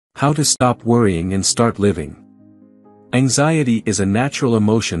How to stop worrying and start living. Anxiety is a natural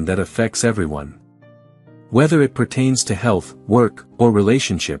emotion that affects everyone. Whether it pertains to health, work, or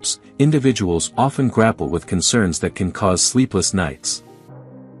relationships, individuals often grapple with concerns that can cause sleepless nights.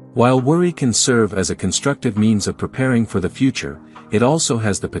 While worry can serve as a constructive means of preparing for the future, it also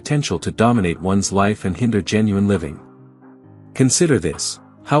has the potential to dominate one's life and hinder genuine living. Consider this: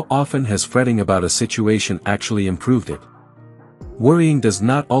 how often has fretting about a situation actually improved it? Worrying does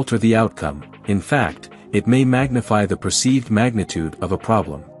not alter the outcome. In fact, it may magnify the perceived magnitude of a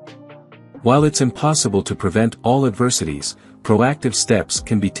problem. While it's impossible to prevent all adversities, proactive steps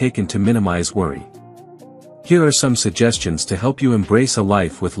can be taken to minimize worry. Here are some suggestions to help you embrace a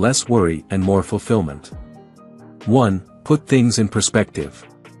life with less worry and more fulfillment. 1. Put things in perspective.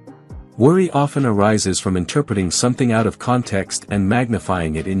 Worry often arises from interpreting something out of context and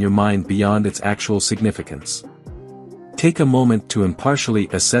magnifying it in your mind beyond its actual significance. Take a moment to impartially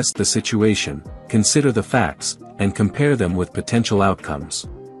assess the situation, consider the facts, and compare them with potential outcomes.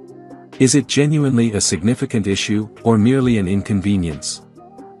 Is it genuinely a significant issue, or merely an inconvenience?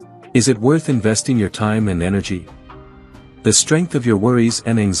 Is it worth investing your time and energy? The strength of your worries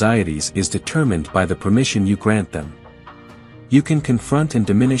and anxieties is determined by the permission you grant them. You can confront and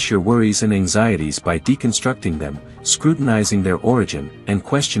diminish your worries and anxieties by deconstructing them, scrutinizing their origin, and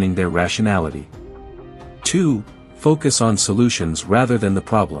questioning their rationality. 2. Focus on solutions rather than the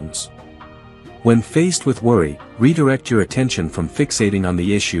problems. When faced with worry, redirect your attention from fixating on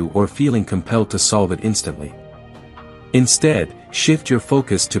the issue or feeling compelled to solve it instantly. Instead, shift your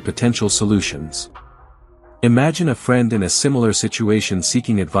focus to potential solutions. Imagine a friend in a similar situation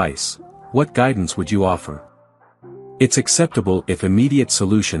seeking advice. What guidance would you offer? It's acceptable if immediate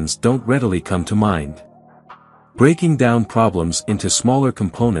solutions don't readily come to mind. Breaking down problems into smaller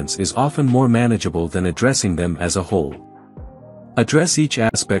components is often more manageable than addressing them as a whole. Address each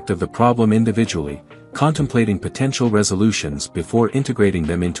aspect of the problem individually, contemplating potential resolutions before integrating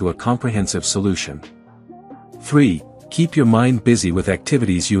them into a comprehensive solution. 3. Keep your mind busy with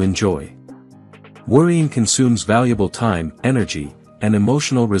activities you enjoy. Worrying consumes valuable time, energy, and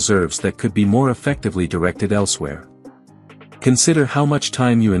emotional reserves that could be more effectively directed elsewhere. Consider how much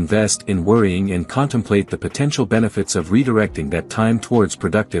time you invest in worrying and contemplate the potential benefits of redirecting that time towards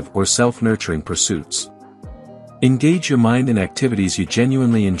productive or self-nurturing pursuits. Engage your mind in activities you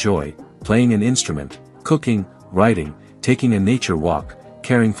genuinely enjoy: playing an instrument, cooking, writing, taking a nature walk,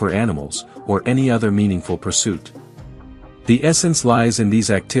 caring for animals, or any other meaningful pursuit. The essence lies in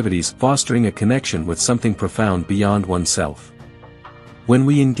these activities fostering a connection with something profound beyond oneself. When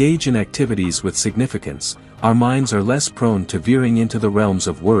we engage in activities with significance, our minds are less prone to veering into the realms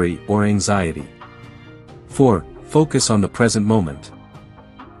of worry or anxiety. 4. Focus on the present moment.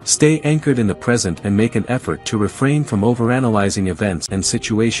 Stay anchored in the present and make an effort to refrain from overanalyzing events and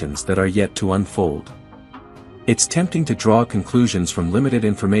situations that are yet to unfold. It's tempting to draw conclusions from limited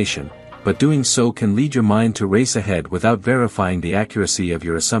information, but doing so can lead your mind to race ahead without verifying the accuracy of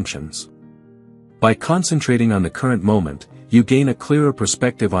your assumptions. By concentrating on the current moment, you gain a clearer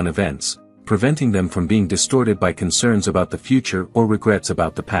perspective on events, preventing them from being distorted by concerns about the future or regrets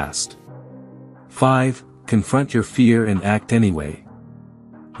about the past. 5. Confront your fear and act anyway.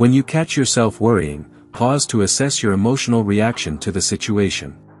 When you catch yourself worrying, pause to assess your emotional reaction to the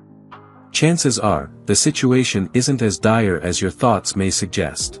situation. Chances are, the situation isn't as dire as your thoughts may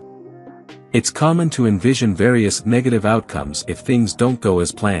suggest. It's common to envision various negative outcomes if things don't go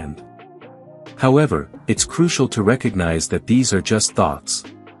as planned. However, it's crucial to recognize that these are just thoughts.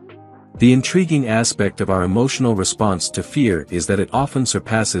 The intriguing aspect of our emotional response to fear is that it often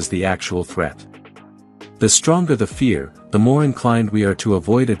surpasses the actual threat. The stronger the fear, the more inclined we are to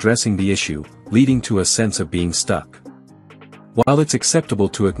avoid addressing the issue, leading to a sense of being stuck. While it's acceptable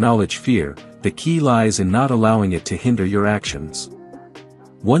to acknowledge fear, the key lies in not allowing it to hinder your actions.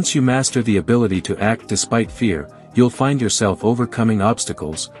 Once you master the ability to act despite fear, you'll find yourself overcoming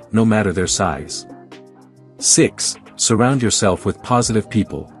obstacles, no matter their size. 6. Surround yourself with positive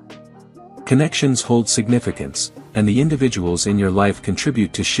people. Connections hold significance, and the individuals in your life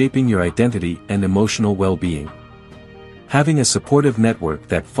contribute to shaping your identity and emotional well-being. Having a supportive network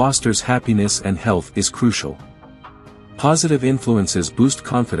that fosters happiness and health is crucial. Positive influences boost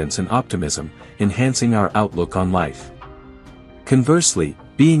confidence and optimism, enhancing our outlook on life. Conversely,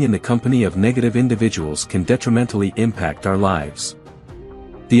 being in the company of negative individuals can detrimentally impact our lives.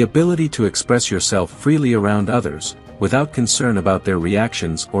 The ability to express yourself freely around others, without concern about their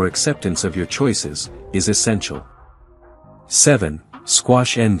reactions or acceptance of your choices, is essential. 7.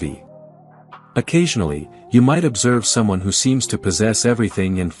 Squash envy. Occasionally, you might observe someone who seems to possess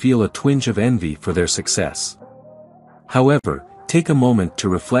everything and feel a twinge of envy for their success. However, Take a moment to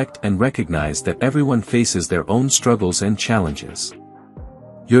reflect and recognize that everyone faces their own struggles and challenges.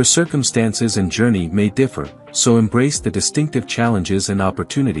 Your circumstances and journey may differ, so embrace the distinctive challenges and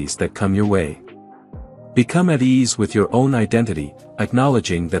opportunities that come your way. Become at ease with your own identity,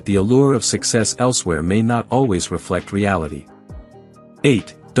 acknowledging that the allure of success elsewhere may not always reflect reality.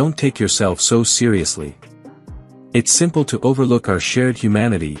 8. Don't take yourself so seriously. It's simple to overlook our shared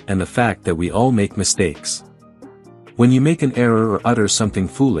humanity and the fact that we all make mistakes. When you make an error or utter something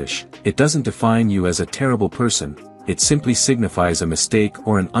foolish, it doesn't define you as a terrible person, it simply signifies a mistake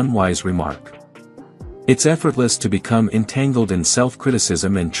or an unwise remark. It's effortless to become entangled in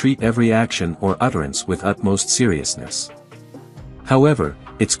self-criticism and treat every action or utterance with utmost seriousness. However,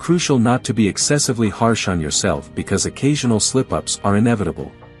 it's crucial not to be excessively harsh on yourself because occasional slip-ups are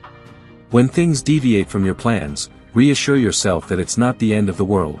inevitable. When things deviate from your plans, reassure yourself that it's not the end of the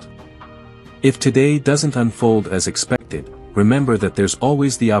world. If today doesn't unfold as expected, remember that there's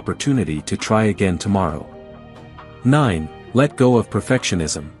always the opportunity to try again tomorrow. 9. Let go of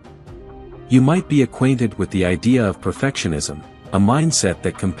perfectionism. You might be acquainted with the idea of perfectionism, a mindset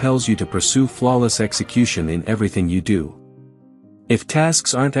that compels you to pursue flawless execution in everything you do. If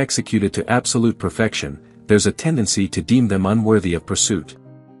tasks aren't executed to absolute perfection, there's a tendency to deem them unworthy of pursuit.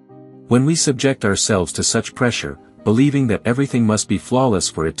 When we subject ourselves to such pressure, believing that everything must be flawless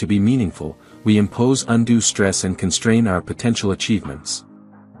for it to be meaningful, we impose undue stress and constrain our potential achievements.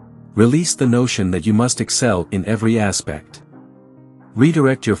 Release the notion that you must excel in every aspect.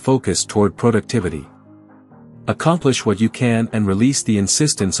 Redirect your focus toward productivity. Accomplish what you can and release the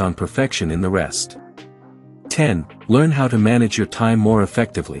insistence on perfection in the rest. 10. Learn how to manage your time more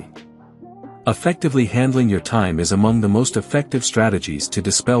effectively. Effectively handling your time is among the most effective strategies to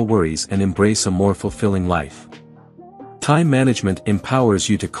dispel worries and embrace a more fulfilling life. Time management empowers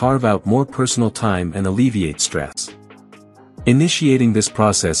you to carve out more personal time and alleviate stress. Initiating this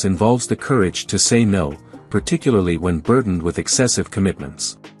process involves the courage to say no, particularly when burdened with excessive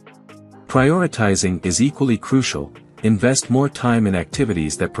commitments. Prioritizing is equally crucial. Invest more time in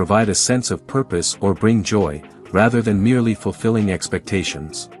activities that provide a sense of purpose or bring joy, rather than merely fulfilling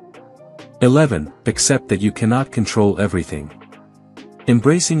expectations. 11. Accept that you cannot control everything.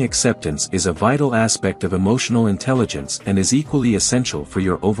 Embracing acceptance is a vital aspect of emotional intelligence and is equally essential for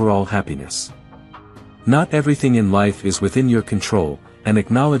your overall happiness. Not everything in life is within your control, and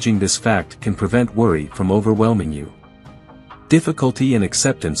acknowledging this fact can prevent worry from overwhelming you. Difficulty in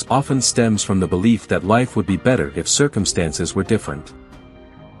acceptance often stems from the belief that life would be better if circumstances were different.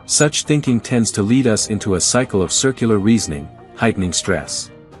 Such thinking tends to lead us into a cycle of circular reasoning, heightening stress.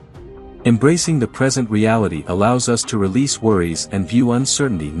 Embracing the present reality allows us to release worries and view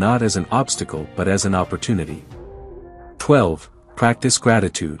uncertainty not as an obstacle but as an opportunity. 12. Practice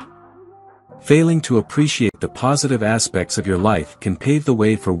gratitude. Failing to appreciate the positive aspects of your life can pave the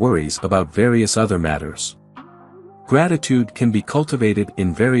way for worries about various other matters. Gratitude can be cultivated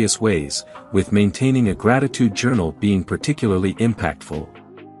in various ways, with maintaining a gratitude journal being particularly impactful.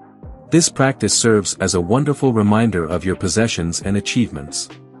 This practice serves as a wonderful reminder of your possessions and achievements.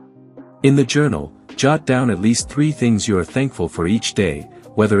 In the journal, jot down at least 3 things you are thankful for each day,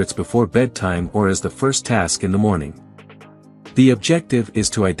 whether it's before bedtime or as the first task in the morning. The objective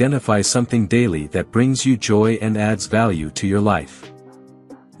is to identify something daily that brings you joy and adds value to your life.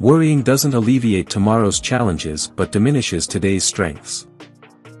 Worrying doesn't alleviate tomorrow's challenges but diminishes today's strengths.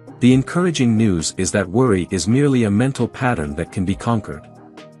 The encouraging news is that worry is merely a mental pattern that can be conquered.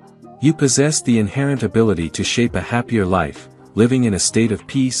 You possess the inherent ability to shape a happier life, living in a state of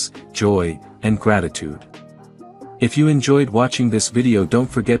peace, joy, and gratitude. If you enjoyed watching this video,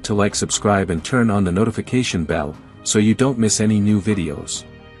 don't forget to like, subscribe and turn on the notification bell, so you don't miss any new videos.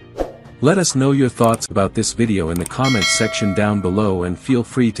 Let us know your thoughts about this video in the comments section down below and feel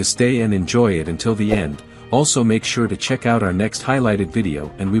free to stay and enjoy it until the end. Also make sure to check out our next highlighted video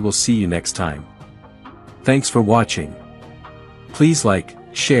and we will see you next time. Thanks for watching. Please like,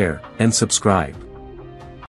 share, and subscribe.